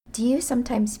Do you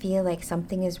sometimes feel like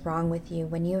something is wrong with you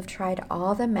when you have tried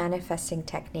all the manifesting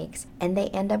techniques and they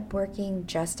end up working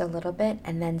just a little bit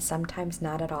and then sometimes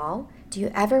not at all? Do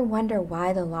you ever wonder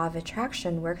why the law of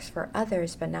attraction works for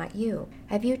others but not you?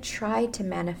 Have you tried to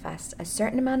manifest a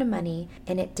certain amount of money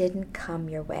and it didn't come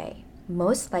your way?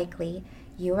 Most likely,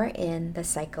 you are in the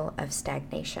cycle of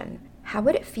stagnation. How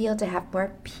would it feel to have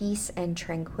more peace and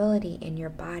tranquility in your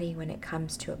body when it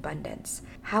comes to abundance?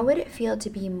 How would it feel to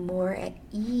be more at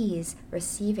ease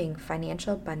receiving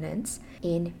financial abundance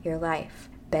in your life?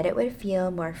 Bet it would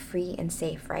feel more free and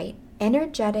safe, right?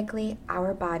 Energetically,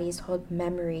 our bodies hold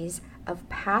memories of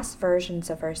past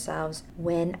versions of ourselves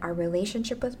when our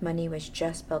relationship with money was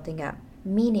just building up,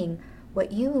 meaning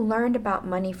what you learned about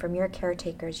money from your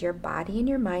caretakers, your body and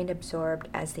your mind absorbed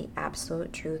as the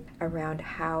absolute truth around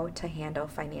how to handle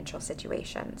financial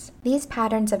situations. These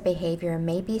patterns of behavior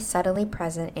may be subtly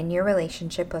present in your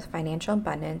relationship with financial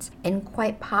abundance and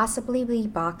quite possibly be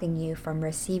blocking you from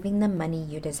receiving the money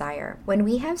you desire. When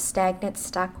we have stagnant,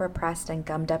 stuck, repressed, and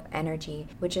gummed up energy,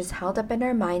 which is held up in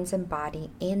our minds and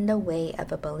body in the way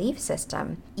of a belief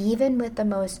system, even with the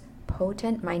most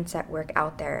potent mindset work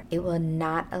out there, it will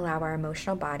not allow our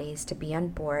emotional bodies to be on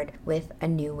board with a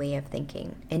new way of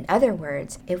thinking. In other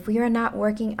words, if we are not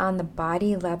working on the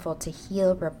body level to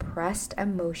heal repressed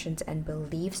emotions and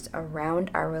beliefs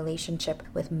around our relationship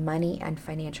with money and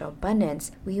financial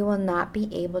abundance, we will not be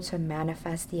able to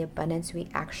manifest the abundance we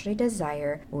actually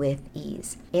desire with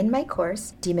ease. In my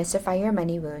course, Demystify Your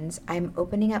Money Wounds, I'm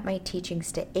opening up my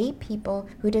teachings to 8 people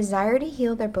who desire to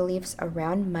heal their beliefs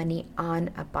around money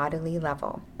on a bodily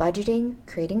level. Budgeting,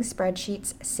 creating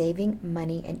spreadsheets, saving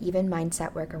money, and even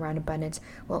mindset work around abundance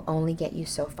will only get you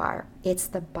so far. It's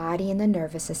the body and the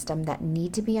nervous system that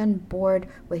need to be on board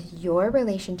with your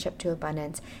relationship to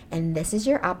abundance, and this is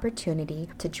your opportunity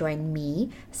to join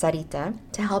me, Sarita,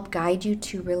 to help guide you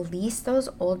to release those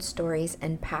old stories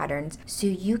and patterns so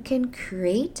you can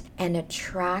create and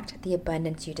attract the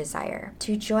abundance you desire.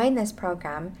 To join this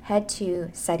program, head to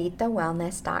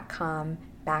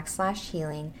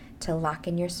saritawellness.com/healing to lock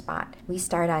in your spot. We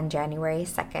start on January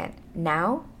 2nd.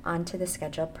 Now, on to the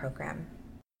scheduled program.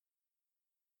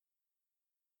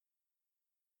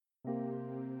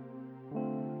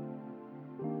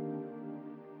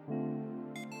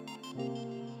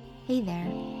 Hey there,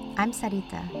 I'm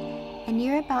Sarita, and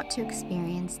you're about to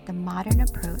experience the modern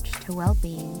approach to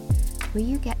well-being where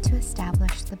you get to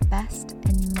establish the best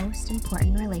and most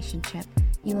important relationship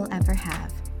you will ever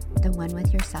have, the one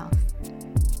with yourself.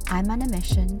 I'm on a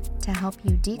mission to help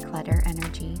you declutter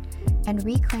energy and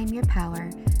reclaim your power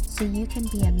so you can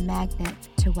be a magnet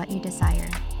to what you desire.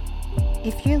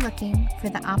 If you're looking for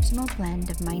the optimal blend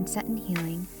of mindset and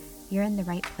healing, you're in the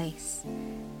right place.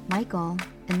 My goal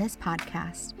in this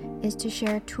podcast is to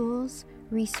share tools,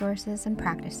 resources, and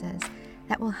practices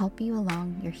that will help you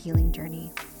along your healing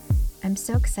journey. I'm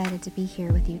so excited to be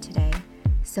here with you today,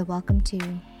 so welcome to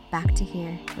Back to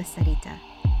Here with Sarita.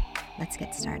 Let's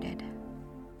get started.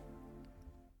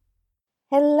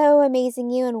 Hello, amazing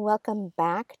you, and welcome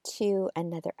back to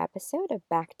another episode of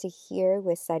Back to Here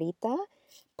with Sarita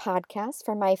podcast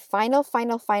for my final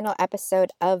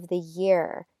episode of the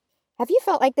year. Have you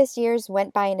felt like this year's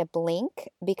went by in a blink?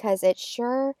 Because it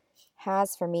sure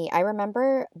has for me. I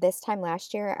remember this time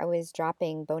last year, I was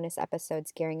dropping bonus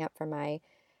episodes gearing up for my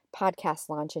podcast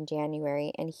launch in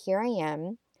January, and here I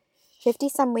am, 50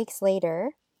 some weeks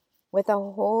later, with a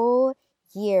whole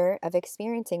year of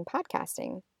experiencing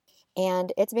podcasting.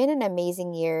 And it's been an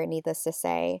amazing year, needless to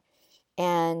say.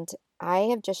 And I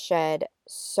have just shed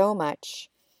so much.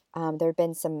 There have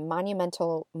been some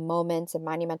monumental moments and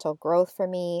monumental growth for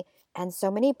me. And so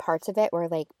many parts of it were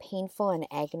like painful and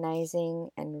agonizing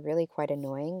and really quite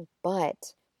annoying.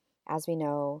 But as we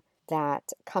know,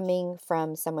 that coming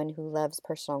from someone who loves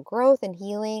personal growth and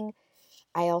healing,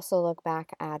 I also look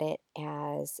back at it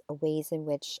as ways in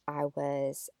which I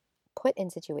was put in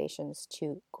situations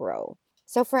to grow.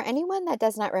 So for anyone that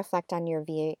does not reflect on your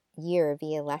year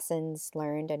via lessons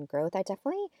learned and growth, I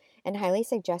definitely and highly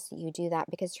suggest that you do that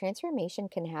because transformation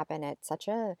can happen at such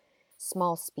a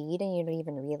small speed and you don't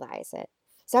even realize it.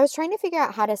 So I was trying to figure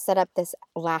out how to set up this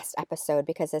last episode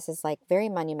because this is like very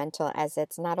monumental as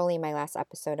it's not only my last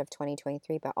episode of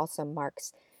 2023, but also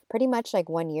marks pretty much like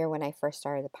 1 year when I first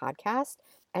started the podcast.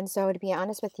 And so to be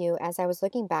honest with you, as I was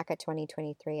looking back at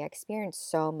 2023, I experienced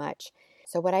so much.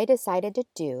 So what I decided to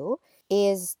do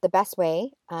is the best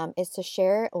way is to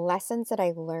share lessons that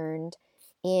I learned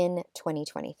in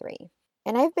 2023.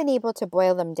 And I've been able to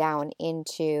boil them down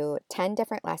into 10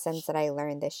 different lessons that I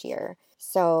learned this year.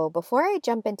 So before I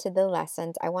jump into the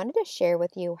lessons, I wanted to share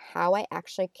with you how I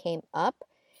actually came up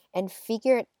and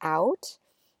figured out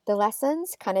The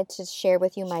lessons, kind of to share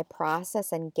with you my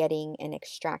process and getting and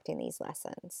extracting these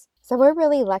lessons. So we're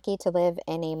really lucky to live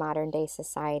in a modern day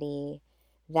society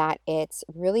that it's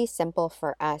really simple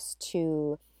for us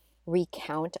to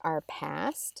recount our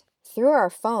past through our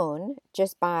phone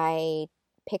just by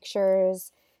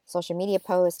pictures, social media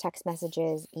posts, text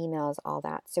messages, emails, all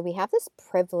that. So we have this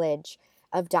privilege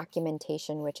of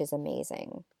documentation, which is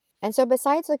amazing. And so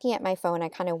besides looking at my phone, I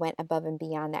kind of went above and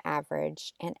beyond the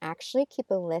average and actually keep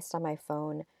a list on my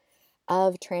phone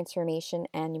of transformation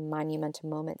and monumental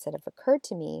moments that have occurred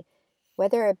to me,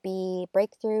 whether it be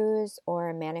breakthroughs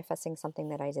or manifesting something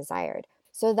that I desired.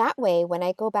 So that way, when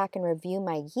I go back and review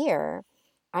my year,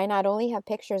 I not only have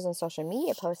pictures and social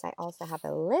media posts, I also have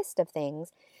a list of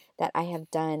things that I have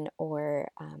done or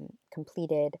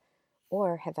completed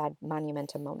or have had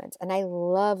monumental moments. And I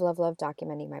love, love, love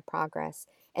documenting my progress.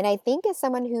 And I think as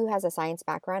someone who has a science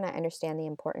background, I understand the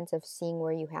importance of seeing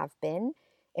where you have been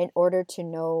in order to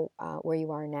know where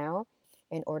you are now,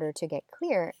 in order to get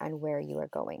clear on where you are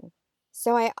going.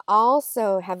 So I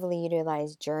also heavily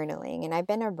utilize journaling, and I've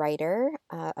been a writer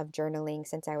of journaling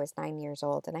since I was 9 years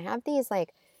old. And I have these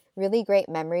like really great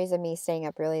memories of me staying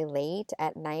up really late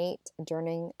at night,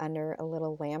 journaling under a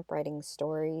little lamp, writing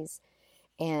stories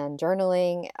and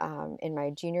journaling in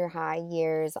my junior high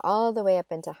years, all the way up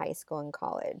into high school and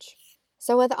college.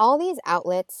 So, with all these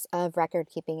outlets of record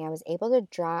keeping, I was able to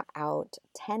draw out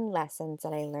 10 lessons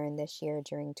that I learned this year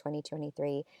during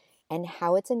 2023 and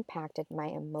how it's impacted my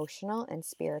emotional and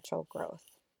spiritual growth.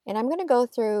 And I'm going to go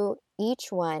through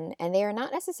each one, and they are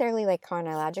not necessarily like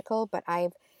chronological, but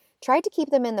I've tried to keep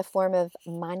them in the form of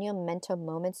monumental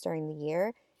moments during the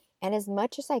year. And as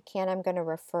much as I can, I'm going to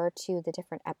refer to the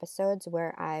different episodes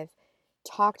where I've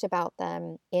talked about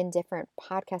them in different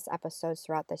podcast episodes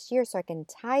throughout this year so I can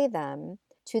tie them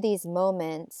to these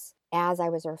moments as I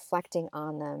was reflecting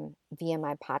on them via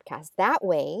my podcast. That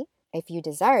way, if you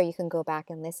desire, you can go back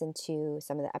and listen to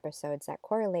some of the episodes that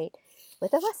correlate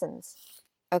with the lessons.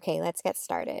 Okay, let's get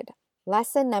started.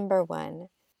 Lesson number 1,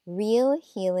 real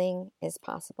healing is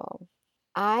possible.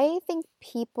 I think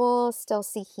people still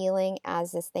see healing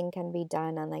as this thing can be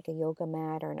done on like a yoga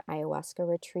mat or an ayahuasca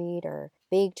retreat or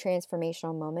big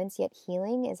transformational moments, yet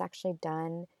healing is actually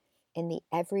done in the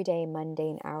everyday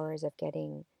mundane hours of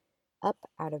getting up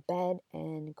out of bed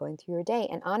and going through your day.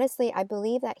 And honestly, I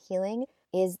believe that healing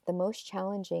is the most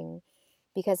challenging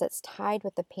because it's tied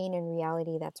with the pain and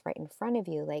reality that's right in front of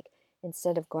you. Like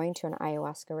instead of going to an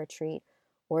ayahuasca retreat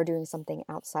or doing something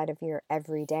outside of your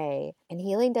everyday. And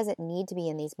healing doesn't need to be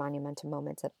in these monumental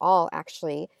moments at all.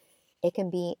 Actually, it can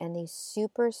be in these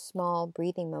super small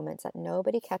breathing moments that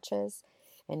nobody catches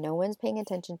and no one's paying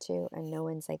attention to and no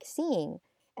one's like seeing.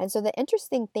 And so the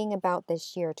interesting thing about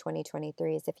this year,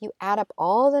 2023, is if you add up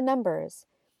all the numbers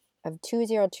of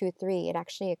 2023, it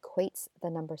actually equates the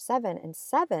number 7. And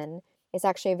 7 is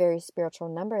actually a very spiritual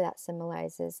number that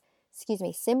symbolizes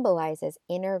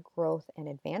inner growth and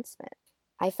advancement.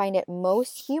 I find it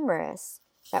most humorous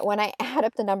that when I add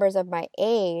up the numbers of my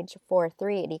age, 4,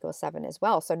 3, it equals 7 as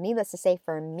well. So needless to say,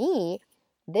 for me,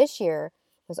 this year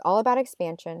was all about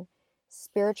expansion,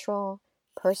 spiritual,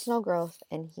 personal growth,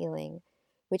 and healing,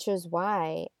 which is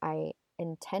why I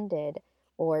intended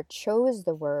or chose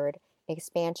the word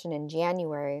expansion in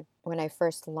January when I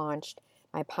first launched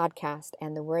my podcast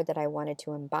and the word that I wanted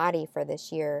to embody for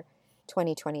this year,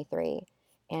 2023.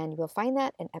 And you'll find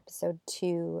that in episode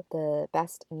 2, the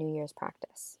best New Year's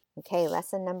practice. Okay,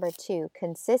 lesson number 2,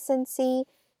 consistency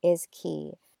is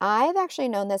key. I've actually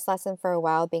known this lesson for a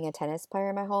while, being a tennis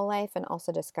player my whole life and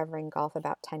also discovering golf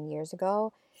about 10 years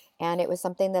ago. And it was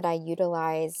something that I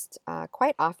utilized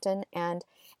quite often. And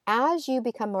as you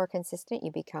become more consistent,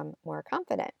 you become more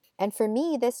confident. And for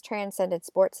me, this transcended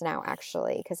sports now,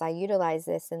 actually, because I utilize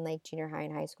this in like junior high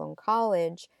and high school and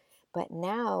college. But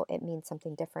now it means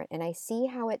something different. And I see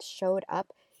how it showed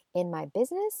up in my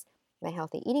business, my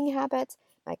healthy eating habits,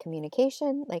 my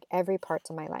communication, like every part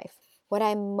of my life. What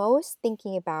I'm most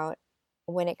thinking about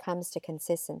when it comes to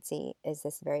consistency is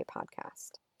this very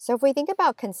podcast. So if we think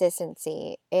about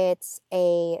consistency, it's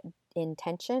a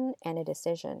intention and a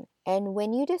decision. And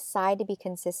when you decide to be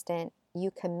consistent,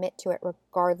 you commit to it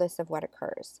regardless of what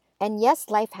occurs. And yes,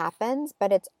 life happens,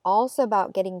 but it's also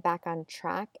about getting back on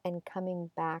track and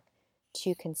coming back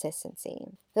to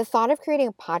consistency. The thought of creating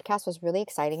a podcast was really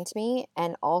exciting to me.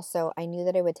 And also I knew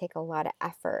that it would take a lot of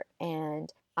effort.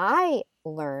 And I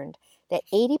learned that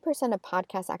 80% of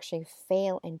podcasts actually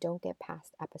fail and don't get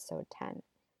past episode 10.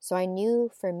 So I knew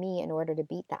for me, in order to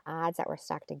beat the odds that were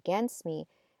stacked against me,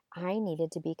 I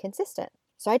needed to be consistent.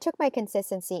 So I took my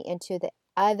consistency into the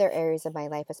other areas of my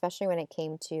life, especially when it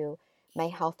came to my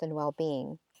health and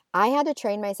well-being. I had to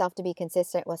train myself to be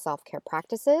consistent with self-care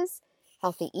practices,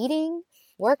 healthy eating,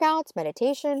 workouts,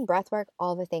 meditation, breath work,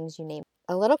 all the things you name.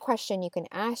 A little question you can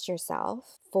ask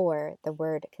yourself for the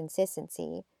word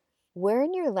consistency: where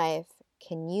in your life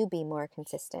can you be more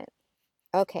consistent?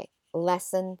 Okay,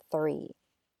 lesson 3.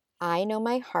 I know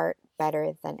my heart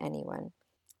better than anyone.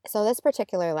 So this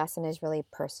particular lesson is really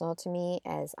personal to me,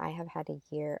 as I have had a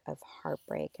year of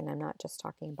heartbreak, and I'm not just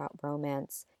talking about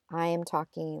romance. I am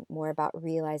talking more about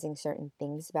realizing certain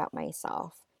things about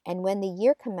myself. And when the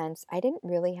year commenced, I didn't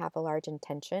really have a large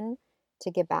intention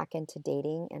to get back into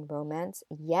dating and romance,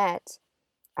 yet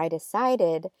I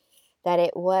decided that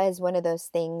it was one of those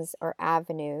things or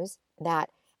avenues that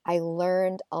I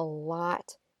learned a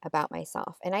lot about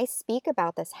myself. And I speak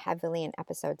about this heavily in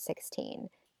episode 16.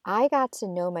 I got to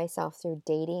know myself through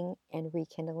dating and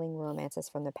rekindling romances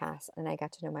from the past, and I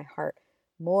got to know my heart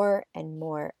more and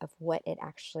more of what it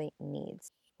actually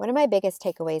needs. One of my biggest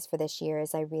takeaways for this year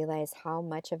is I realized how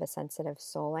much of a sensitive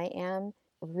soul I am.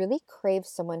 Really crave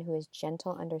someone who is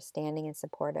gentle, understanding, and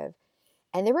supportive.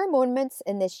 And there were moments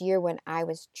in this year when I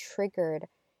was triggered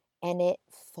and it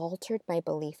faltered my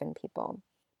belief in people.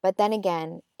 But then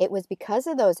again, it was because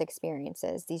of those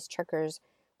experiences, these triggers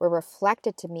were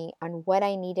reflected to me on what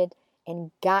I needed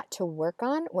and got to work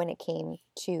on when it came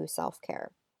to self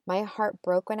care. My heart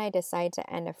broke when I decided to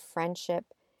end a friendship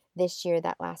this year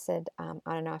that lasted on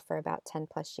and off for about 10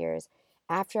 plus years,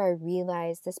 after I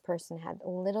realized this person had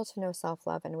little to no self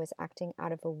love and was acting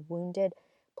out of a wounded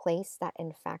place that,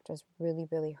 in fact, was really,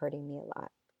 really hurting me a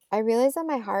lot. I realized that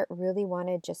my heart really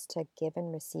wanted just to give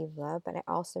and receive love, but I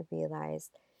also realized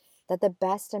that the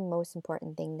best and most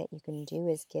important thing that you can do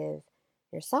is give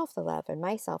yourself the love and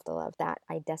myself the love that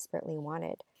I desperately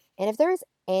wanted. And if there is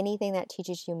anything that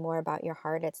teaches you more about your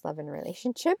heart, it's love and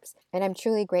relationships. And I'm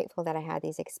truly grateful that I had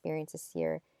these experiences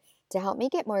here to help me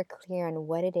get more clear on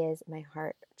what it is my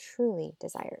heart truly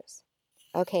desires.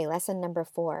 Okay, lesson number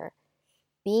 4.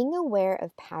 Being aware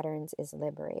of patterns is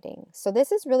liberating. So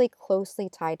this is really closely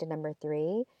tied to number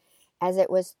 3, as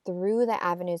it was through the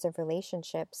avenues of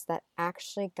relationships that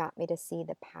actually got me to see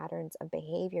the patterns of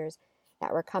behaviors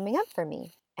that were coming up for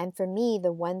me. And for me,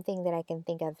 the one thing that I can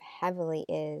think of heavily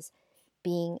is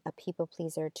being a people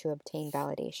pleaser to obtain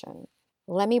validation.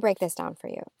 Let me break this down for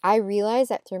you. I realized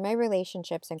that through my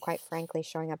relationships and, quite frankly,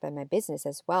 showing up in my business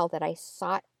as well, that I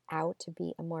sought out to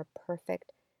be a more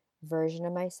perfect version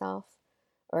of myself,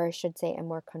 or I should say a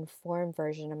more conformed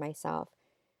version of myself,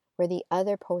 where the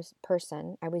other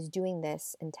person, I was doing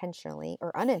this intentionally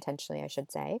or unintentionally, I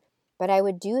should say, but I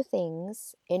would do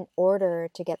things in order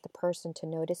to get the person to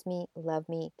notice me, love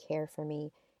me, care for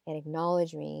me, and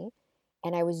acknowledge me.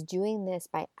 And I was doing this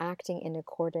by acting in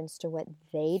accordance to what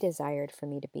they desired for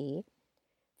me to be,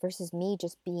 versus me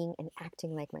just being and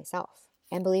acting like myself.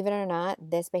 And believe it or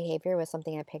not, this behavior was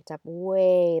something I picked up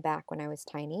way back when I was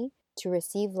tiny, to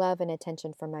receive love and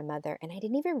attention from my mother. And I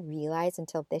didn't even realize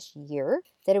until this year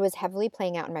that it was heavily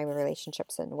playing out in my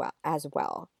relationships as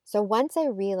well. So once I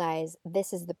realized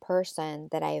this is the person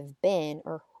that I have been,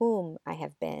 or whom I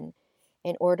have been,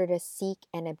 in order to seek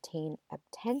and obtain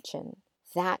attention,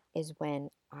 that is when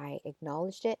I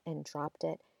acknowledged it and dropped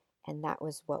it. And that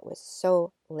was what was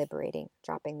so liberating,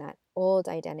 dropping that old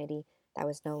identity that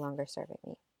was no longer serving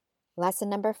me. Lesson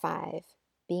number 5.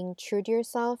 Being true to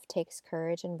yourself takes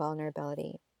courage and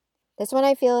vulnerability. This one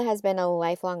I feel has been a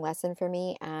lifelong lesson for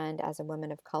me, and as a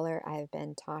woman of color, I have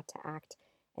been taught to act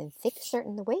and think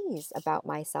certain ways about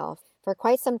myself for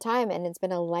quite some time, and it's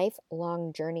been a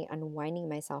lifelong journey unwinding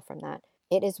myself from that.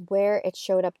 It is where it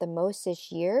showed up the most this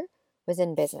year was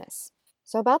in business.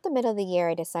 So about the middle of the year,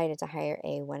 I decided to hire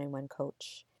a one-on-one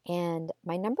coach. And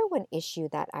my number one issue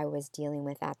that I was dealing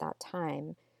with at that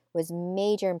time was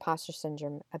major imposter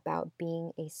syndrome about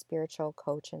being a spiritual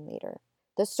coach and leader.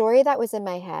 The story that was in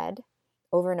my head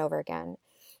over and over again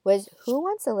was, who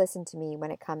wants to listen to me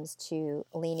when it comes to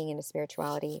leaning into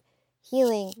spirituality,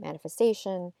 healing,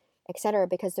 manifestation, etc.?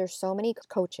 Because there's so many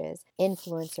coaches,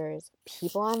 influencers,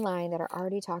 people online that are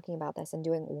already talking about this and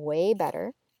doing way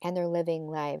better, and they're living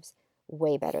lives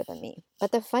way better than me.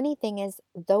 But the funny thing is,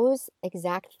 those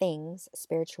exact things,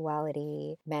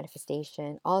 spirituality,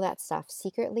 manifestation, all that stuff,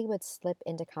 secretly would slip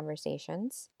into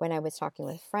conversations when I was talking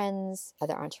with friends,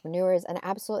 other entrepreneurs, and I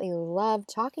absolutely loved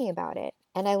talking about it.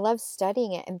 And I loved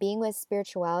studying it, and being with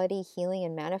spirituality, healing,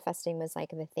 and manifesting was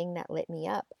like the thing that lit me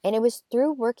up. And it was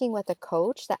through working with a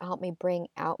coach that helped me bring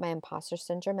out my imposter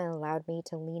syndrome and allowed me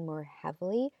to lean more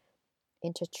heavily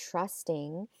into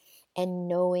trusting and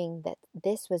knowing that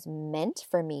this was meant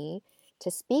for me to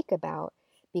speak about,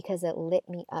 because it lit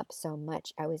me up so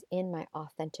much. I was in my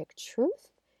authentic truth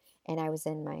and I was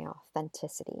in my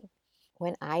authenticity.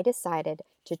 when I decided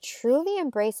to truly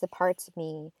embrace the parts of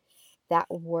me that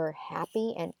were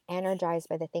happy and energized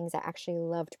by the things I actually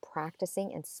loved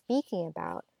practicing and speaking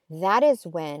about. That is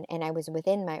when, and I was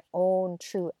within my own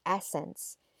true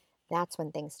essence, that's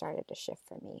when things started to shift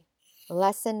for me.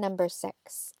 Lesson number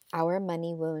 6, our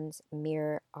money wounds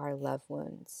mirror our love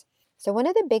wounds. So one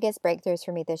of the biggest breakthroughs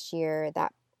for me this year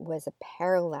that was a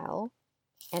parallel,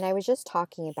 and I was just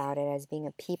talking about it as being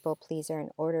a people pleaser in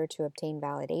order to obtain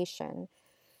validation,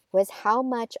 was how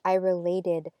much I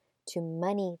related to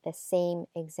money the same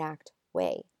exact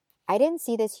way. I didn't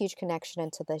see this huge connection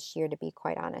until this year, to be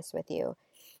quite honest with you.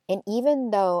 And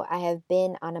even though I have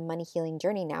been on a money healing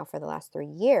journey now for the last 3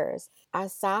 years, I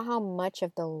saw how much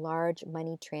of the large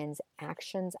money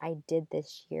transactions I did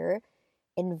this year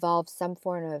involved some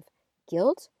form of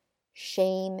guilt,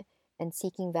 shame, and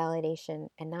seeking validation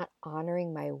and not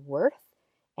honoring my worth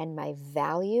and my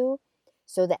value.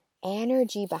 So the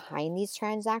energy behind these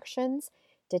transactions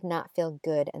did not feel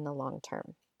good in the long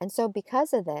term. And so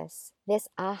because of this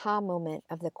aha moment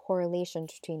of the correlation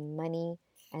between money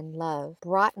and love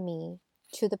brought me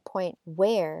to the point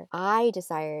where I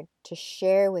desired to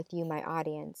share with you, my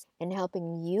audience, and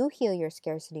helping you heal your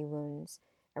scarcity wounds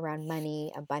around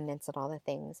money, abundance, and all the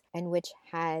things, and which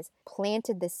has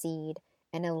planted the seed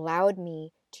and allowed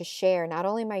me to share not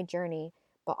only my journey,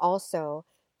 but also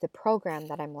the program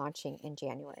that I'm launching in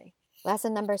January.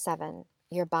 Lesson number 7,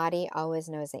 your body always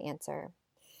knows the answer.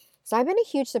 So I've been a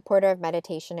huge supporter of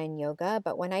meditation and yoga,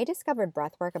 but when I discovered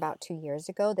breathwork about 2 years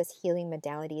ago, this healing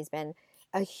modality has been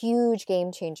a huge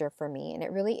game changer for me. And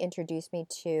it really introduced me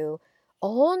to a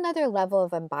whole nother level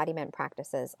of embodiment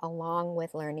practices along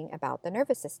with learning about the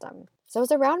nervous system. So it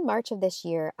was around March of this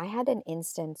year, I had an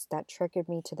instance that triggered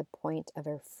me to the point of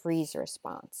a freeze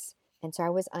response. And so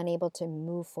I was unable to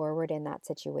move forward in that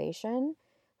situation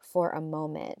for a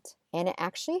moment. And it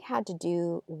actually had to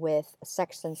do with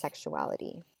sex and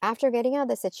sexuality. After getting out of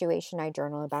the situation, I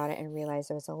journaled about it and realized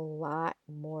there was a lot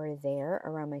more there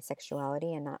around my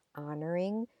sexuality and not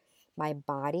honoring my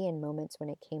body in moments when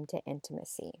it came to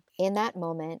intimacy. In that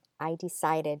moment, I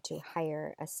decided to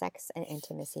hire a sex and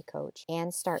intimacy coach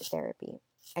and start therapy.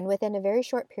 And within a very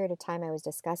short period of time, I was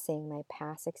discussing my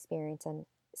past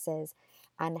experiences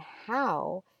on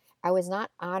how I was not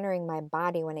honoring my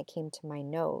body when it came to my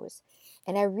nose.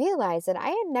 And I realized that I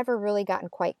had never really gotten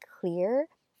quite clear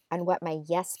on what my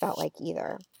yes felt like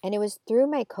either. And it was through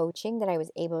my coaching that I was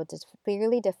able to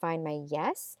clearly define my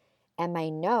yes and my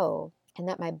no, and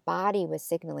that my body was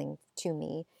signaling to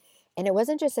me. And it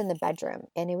wasn't just in the bedroom,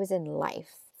 and it was in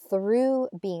life. Through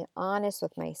being honest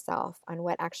with myself on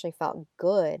what actually felt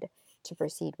good to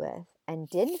proceed with and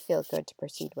didn't feel good to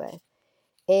proceed with,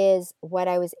 is what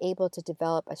I was able to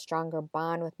develop a stronger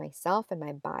bond with myself and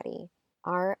my body.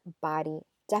 Our body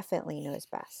definitely knows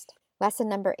best. Lesson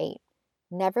number 8,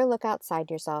 never look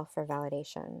outside yourself for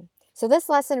validation. So this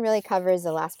lesson really covers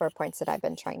the last 4 points that I've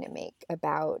been trying to make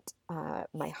about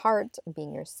my heart,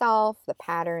 being yourself, the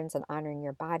patterns, and honoring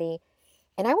your body.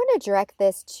 And I want to direct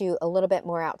this to a little bit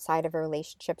more outside of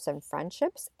relationships and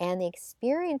friendships and the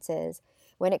experiences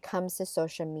when it comes to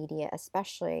social media,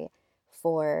 especially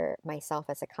for myself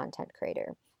as a content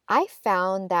creator. I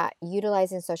found that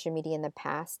utilizing social media in the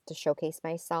past to showcase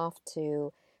myself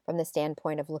from the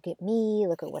standpoint of look at me,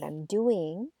 look at what I'm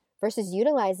doing, versus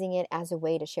utilizing it as a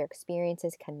way to share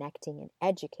experiences, connecting, and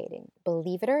educating.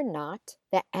 Believe it or not,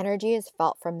 that energy is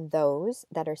felt from those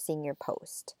that are seeing your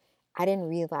post. I didn't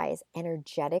realize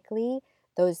energetically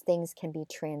those things can be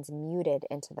transmuted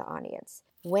into the audience.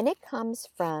 When it comes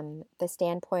from the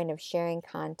standpoint of sharing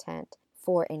content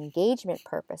for engagement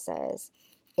purposes,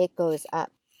 it goes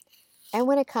up. And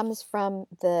when it comes from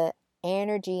the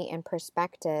energy and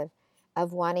perspective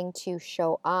of wanting to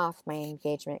show off, my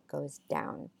engagement goes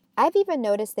down. I've even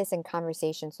noticed this in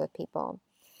conversations with people.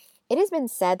 It has been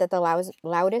said that the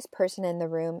loudest person in the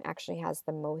room actually has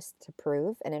the most to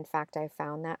prove. And in fact, I've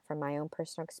found that from my own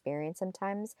personal experience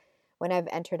sometimes when I've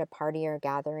entered a party or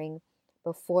gathering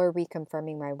before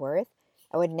reconfirming my worth,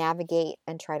 I would navigate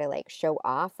and try to show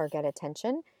off or get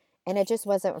attention. And it just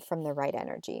wasn't from the right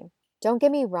energy. Don't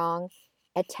get me wrong.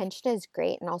 Attention is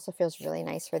great and also feels really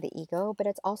nice for the ego, but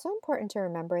it's also important to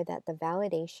remember that the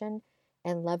validation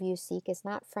and love you seek is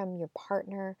not from your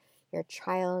partner, your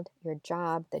child, your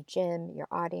job, the gym, your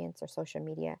audience, or social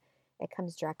media. It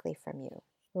comes directly from you.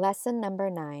 Lesson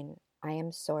number 9, I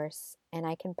am source and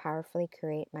I can powerfully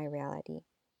create my reality.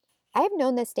 I have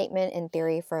known this statement in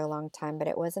theory for a long time, but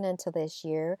it wasn't until this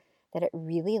year that it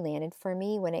really landed for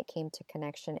me when it came to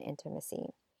connection and intimacy.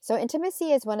 So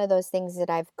intimacy is one of those things that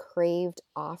I've craved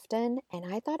often,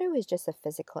 and I thought it was just a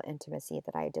physical intimacy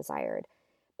that I desired.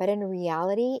 But in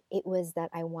reality, it was that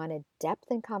I wanted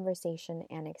depth in conversation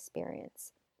and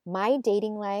experience. My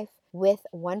dating life with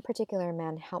one particular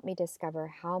man helped me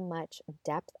discover how much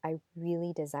depth I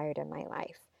really desired in my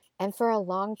life. And for a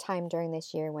long time during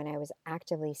this year, when I was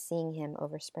actively seeing him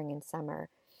over spring and summer,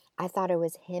 I thought it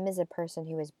was him as a person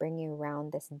who was bringing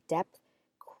around this depth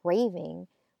craving,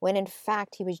 when in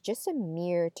fact he was just a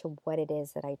mirror to what it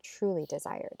is that I truly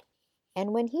desired.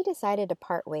 And when he decided to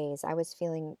part ways, I was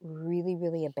feeling really,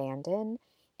 really abandoned,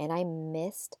 and I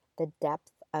missed the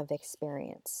depth of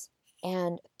experience.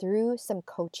 And through some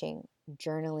coaching,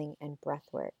 journaling, and breath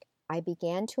work, I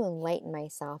began to enlighten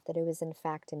myself that it was in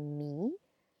fact me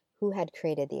who had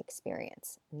created the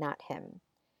experience, not him.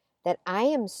 That I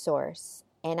am source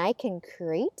and I can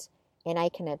create and I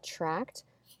can attract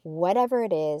whatever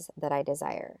it is that I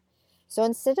desire. So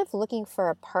instead of looking for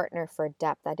a partner for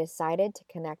depth, I decided to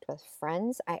connect with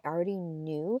friends I already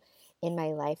knew in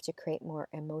my life to create more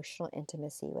emotional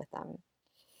intimacy with them.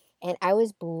 And I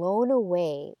was blown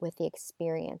away with the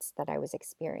experience that I was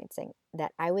experiencing,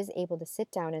 that I was able to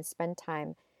sit down and spend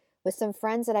time with some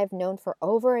friends that I've known for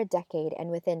over a decade. And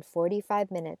within 45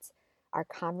 minutes, our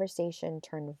conversation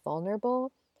turned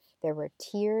vulnerable. There were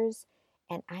tears,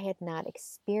 and I had not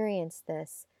experienced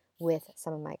this with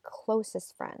some of my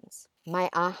closest friends. My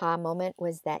aha moment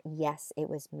was that, yes, it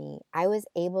was me. I was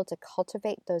able to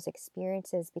cultivate those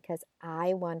experiences because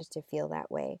I wanted to feel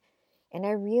that way. And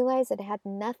I realized it had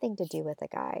nothing to do with the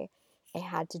guy. It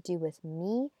had to do with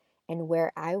me and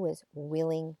where I was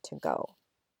willing to go.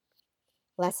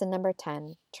 Lesson number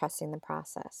 10, trusting the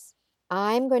process.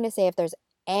 I'm going to say if there's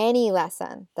any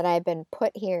lesson that I've been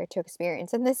put here to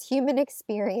experience in this human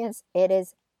experience, it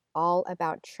is all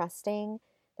about trusting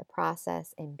the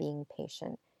process and being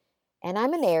patient. And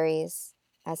I'm an Aries,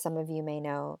 as some of you may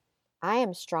know. I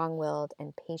am strong-willed,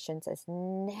 and patience has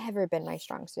never been my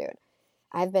strong suit.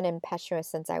 I've been impetuous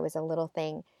since I was a little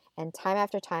thing, and time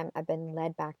after time, I've been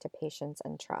led back to patience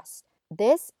and trust.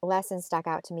 This lesson stuck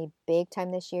out to me big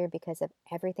time this year because of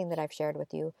everything that I've shared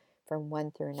with you from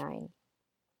 1 through 9.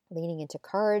 Leaning into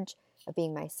courage of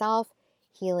being myself,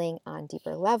 healing on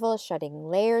deeper levels, shedding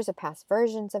layers of past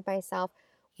versions of myself,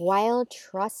 while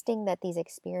trusting that these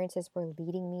experiences were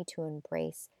leading me to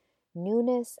embrace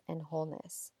newness and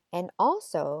wholeness. And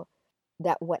also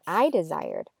that what I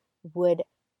desired would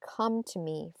come to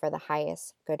me for the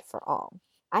highest good for all.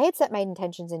 I had set my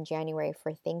intentions in January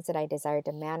for things that I desired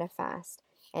to manifest,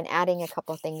 and adding a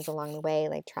couple things along the way,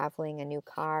 like traveling, a new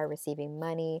car, receiving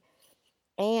money.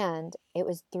 And it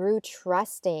was through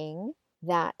trusting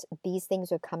that these things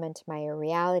would come into my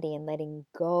reality and letting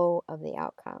go of the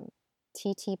outcome.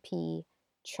 TTP,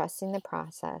 trusting the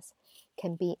process,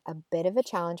 can be a bit of a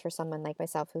challenge for someone like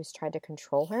myself who's tried to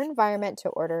control her environment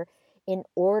in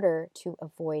order to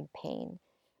avoid pain.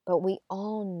 But we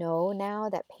all know now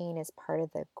that pain is part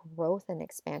of the growth and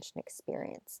expansion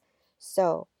experience.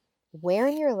 So, where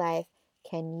in your life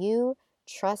can you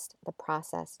trust the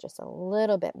process just a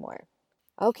little bit more?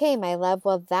 Okay, my love.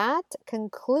 Well, that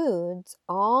concludes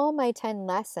all my 10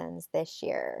 lessons this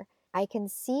year. I can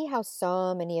see how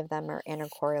so many of them are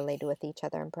intercorrelated with each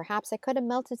other, and perhaps I could have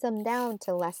melted them down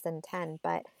to less than 10,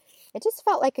 but it just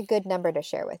felt like a good number to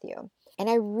share with you. And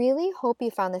I really hope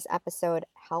you found this episode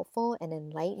helpful and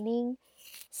enlightening.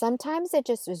 Sometimes it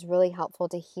just is really helpful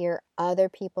to hear other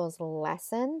people's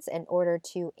lessons in order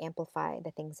to amplify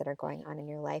the things that are going on in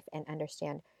your life and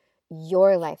understand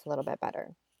your life a little bit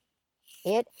better.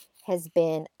 It has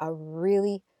been a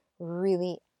really,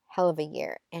 really hell of a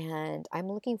year, and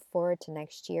I'm looking forward to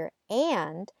next year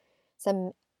and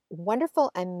some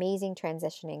wonderful, amazing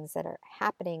transitionings that are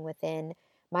happening within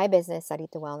my business,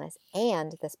 Sarita Wellness,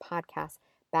 and this podcast,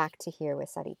 Back to Here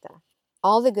with Sarita.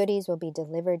 All the goodies will be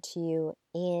delivered to you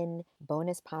in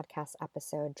bonus podcast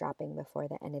episode dropping before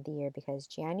the end of the year, because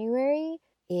January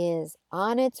is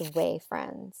on its way,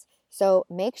 friends. So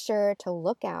make sure to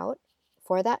look out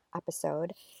for that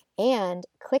episode and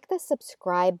click the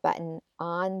subscribe button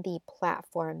on the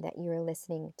platform that you are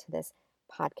listening to this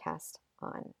podcast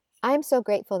on. I'm so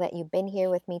grateful that you've been here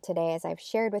with me today as I've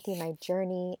shared with you my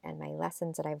journey and my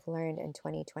lessons that I've learned in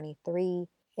 2023.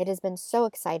 It has been so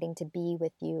exciting to be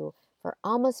with you for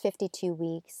almost 52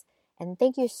 weeks. And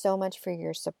thank you so much for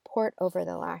your support over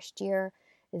the last year.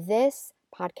 This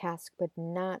podcast would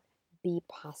not be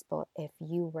possible if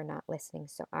you were not listening.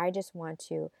 So I just want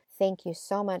to thank you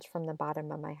so much from the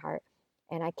bottom of my heart.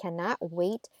 And I cannot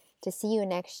wait to see you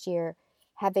next year.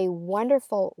 Have a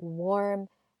wonderful, warm,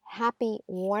 happy,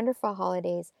 wonderful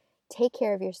holidays. Take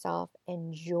care of yourself.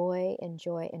 Enjoy, and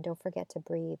don't forget to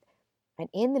breathe. And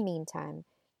in the meantime,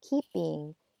 keep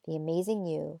being the amazing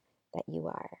you that you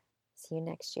are. See you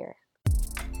next year.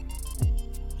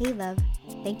 Hey love,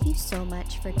 thank you so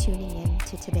much for tuning in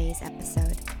to today's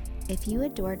episode. If you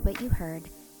adored what you heard,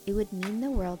 it would mean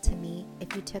the world to me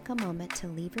if you took a moment to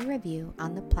leave a review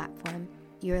on the platform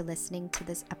you are listening to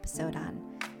this episode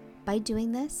on. By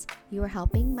doing this, you are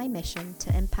helping my mission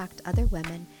to impact other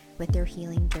women with their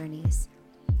healing journeys.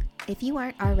 If you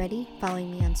aren't already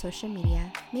following me on social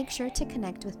media, make sure to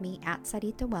connect with me at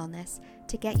Sarita Wellness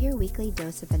to get your weekly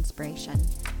dose of inspiration.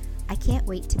 I can't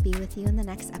wait to be with you in the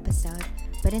next episode,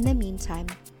 but in the meantime,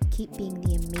 keep being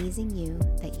the amazing you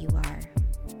that you are.